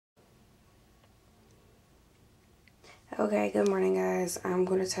Okay, good morning, guys. I'm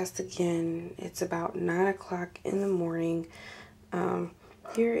going to test again. It's about 9 o'clock in the morning.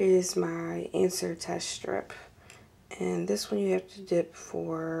 Here is my answer test strip. And this one you have to dip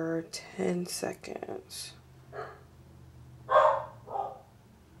for 10 seconds.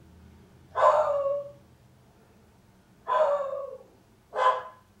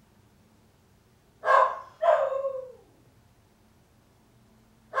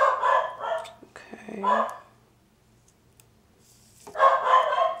 Okay.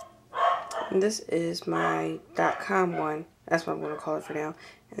 And this is my .com one. That's what I'm going to call it for now.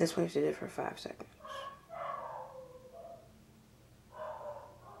 And this one you have to dip for 5 seconds.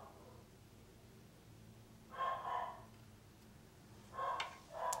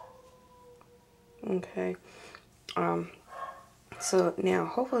 Okay. So now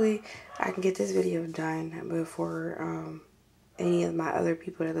hopefully I can get this video done before any of my other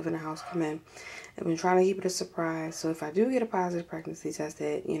people that live in the house come in. I've been trying to keep it a surprise, so if I do get a positive pregnancy test,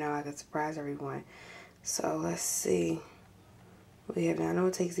 that I can surprise everyone. So let's see what we have now. I know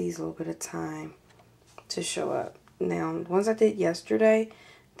it takes these a little bit of time to show up. Now, the ones I did yesterday,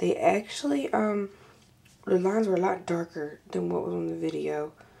 they actually the lines were a lot darker than what was on the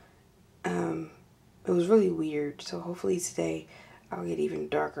video. It was really weird, so hopefully today I'll get even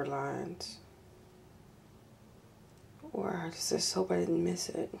darker lines. Or I just hope I didn't miss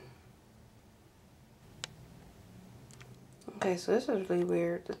it. Okay, so this is really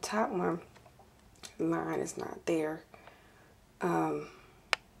weird. The top one line is not there.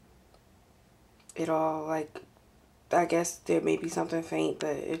 It all, like, I guess there may be something faint,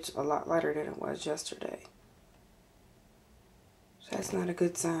 but it's a lot lighter than it was yesterday. So that's not a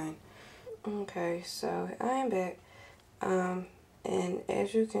good sign. Okay, so I am back. And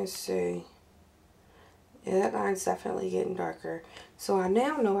as you can see, yeah, that line's definitely getting darker. So I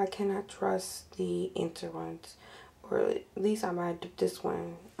now know I cannot trust the enter ones. Or at least I might do this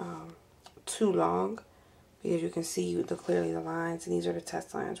one too long. Because you can see clearly the lines. And these are the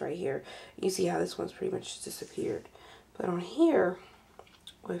test lines right here. You see how this one's pretty much disappeared. But on here,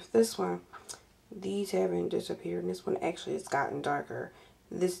 with this one, these haven't disappeared. And this one actually has gotten darker.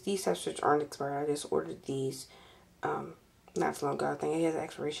 These test strips aren't expired. I just ordered these not so long ago. I think it has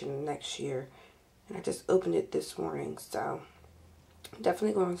expiration next year. And I just opened it this morning. So I'm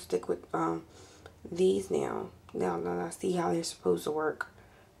definitely going to stick with these now. Now I see how they're supposed to work.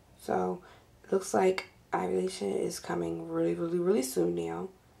 So it looks like ovulation is coming really, really, really soon now.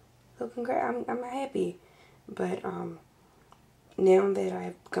 So congrats, I'm happy. But now that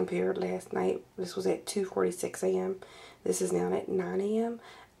I've compared last night, this was at 2:46 a.m. This is now at 9 a.m.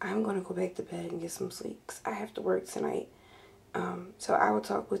 I'm going to go back to bed and get some sleep because I have to work tonight. So I will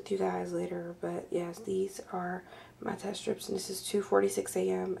talk with you guys later. But yes, these are my test strips, and this is 2:46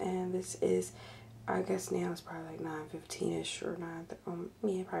 a.m. and this is, I guess now it's probably like 9:15ish or yeah, probably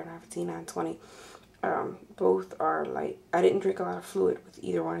 9:15, 9:20. Both are light. I didn't drink a lot of fluid with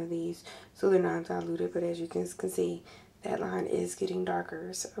either one of these, so they're not diluted. But as you can see, that line is getting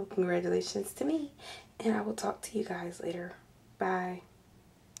darker. So congratulations to me, and I will talk to you guys later. Bye.